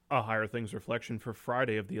A Higher Things reflection for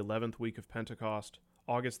Friday of the 11th week of Pentecost,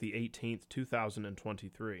 August the 18th,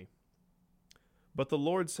 2023. But the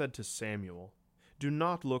Lord said to Samuel, "Do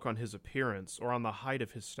not look on his appearance or on the height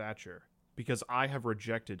of his stature, because I have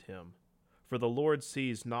rejected him. For the Lord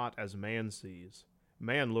sees not as man sees.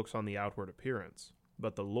 Man looks on the outward appearance,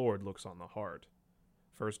 but the Lord looks on the heart."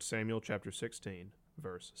 1 Samuel chapter 16,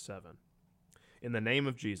 verse 7. In the name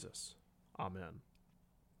of Jesus, Amen.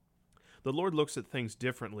 The Lord looks at things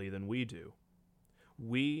differently than we do.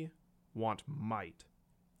 We want might.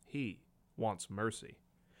 He wants mercy.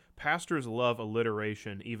 Pastors love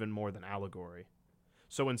alliteration even more than allegory.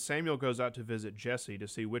 So when Samuel goes out to visit Jesse to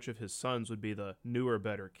see which of his sons would be the newer,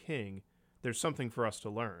 better king, there's something for us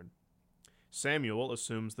to learn. Samuel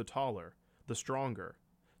assumes the taller, the stronger,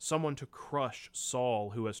 someone to crush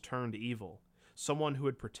Saul who has turned evil, someone who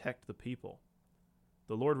would protect the people.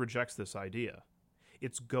 The Lord rejects this idea.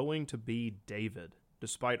 It's going to be David,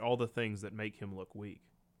 despite all the things that make him look weak.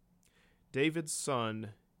 David's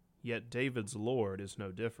son, yet David's Lord, is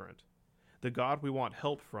no different. The God we want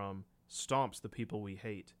help from stomps the people we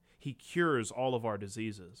hate. He cures all of our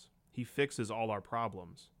diseases. He fixes all our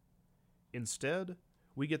problems. Instead,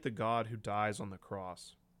 we get the God who dies on the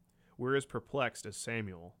cross. We're as perplexed as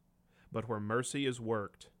Samuel, but where mercy is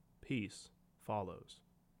worked, peace follows.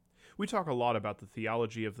 We talk a lot about the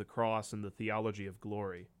theology of the cross and the theology of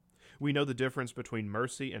glory. We know the difference between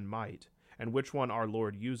mercy and might, and which one our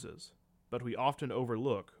Lord uses, but we often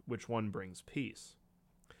overlook which one brings peace.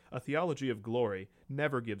 A theology of glory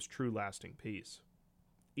never gives true lasting peace.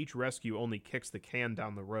 Each rescue only kicks the can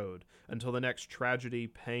down the road until the next tragedy,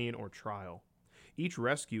 pain, or trial. Each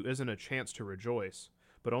rescue isn't a chance to rejoice,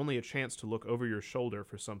 but only a chance to look over your shoulder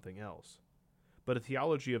for something else. But a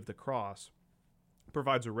theology of the cross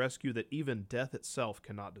provides a rescue that even death itself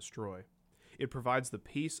cannot destroy. It provides the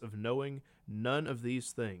peace of knowing none of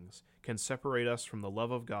these things can separate us from the love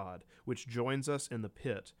of God, which joins us in the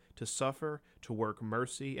pit to suffer, to work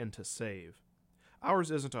mercy, and to save.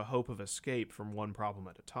 Ours isn't a hope of escape from one problem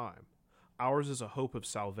at a time. Ours is a hope of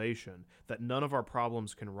salvation that none of our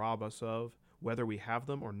problems can rob us of, whether we have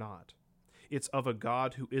them or not. It's of a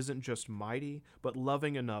God who isn't just mighty, but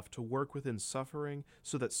loving enough to work within suffering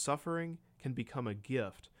so that suffering can become a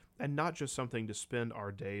gift and not just something to spend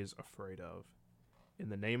our days afraid of. In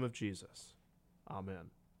the name of Jesus, Amen.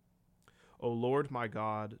 O Lord my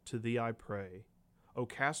God, to thee I pray. O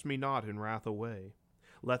cast me not in wrath away.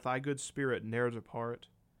 Let thy good spirit ne'er depart,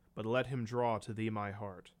 but let him draw to thee my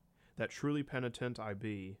heart, that truly penitent I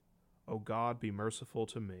be. O God, be merciful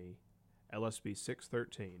to me. LSB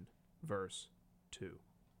 613, verse 2.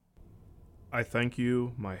 I thank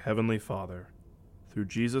you, my heavenly Father, through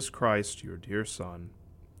Jesus Christ, your dear Son,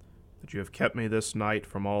 that you have kept me this night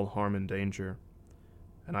from all harm and danger,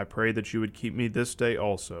 and I pray that you would keep me this day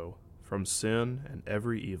also from sin and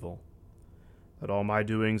every evil, that all my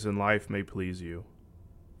doings in life may please you.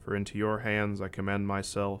 For into your hands I commend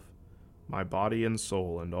myself, my body and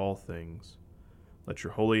soul, and all things. Let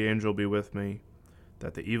your holy angel be with me,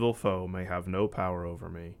 that the evil foe may have no power over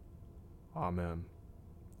me. Amen.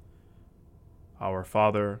 Our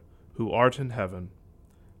Father, who art in heaven,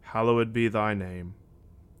 hallowed be thy name.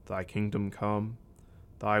 Thy kingdom come,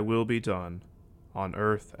 thy will be done, on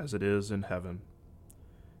earth as it is in heaven.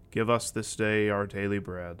 Give us this day our daily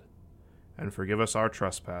bread, and forgive us our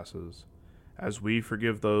trespasses, as we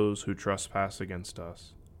forgive those who trespass against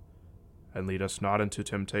us. And lead us not into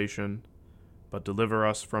temptation, but deliver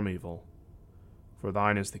us from evil. For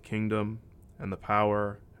thine is the kingdom, and the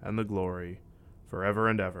power, and the glory, forever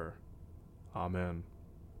and ever. Amen.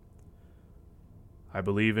 I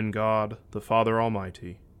believe in God, the Father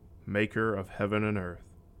Almighty, maker of heaven and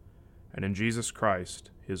earth, and in Jesus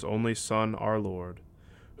Christ, his only Son, our Lord,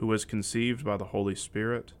 who was conceived by the Holy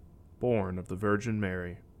Spirit, born of the Virgin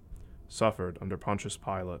Mary, suffered under Pontius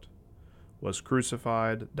Pilate, was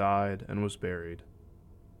crucified, died, and was buried.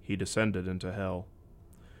 He descended into hell.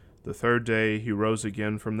 The third day he rose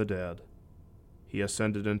again from the dead. He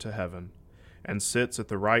ascended into heaven, and sits at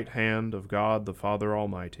the right hand of God the Father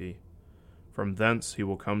Almighty. From thence he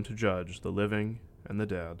will come to judge the living and the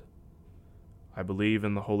dead. I believe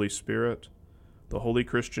in the Holy Spirit, the holy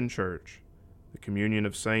Christian Church, the communion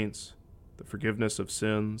of saints, the forgiveness of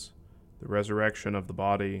sins, the resurrection of the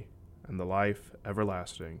body, and the life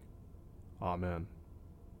everlasting. Amen.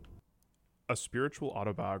 A spiritual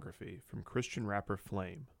autobiography from Christian rapper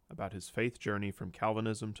Flame about his faith journey from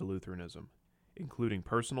Calvinism to Lutheranism, including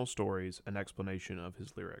personal stories and explanation of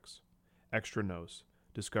his lyrics. Extra nos,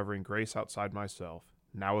 Discovering Grace Outside Myself,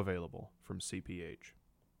 now available from CPH.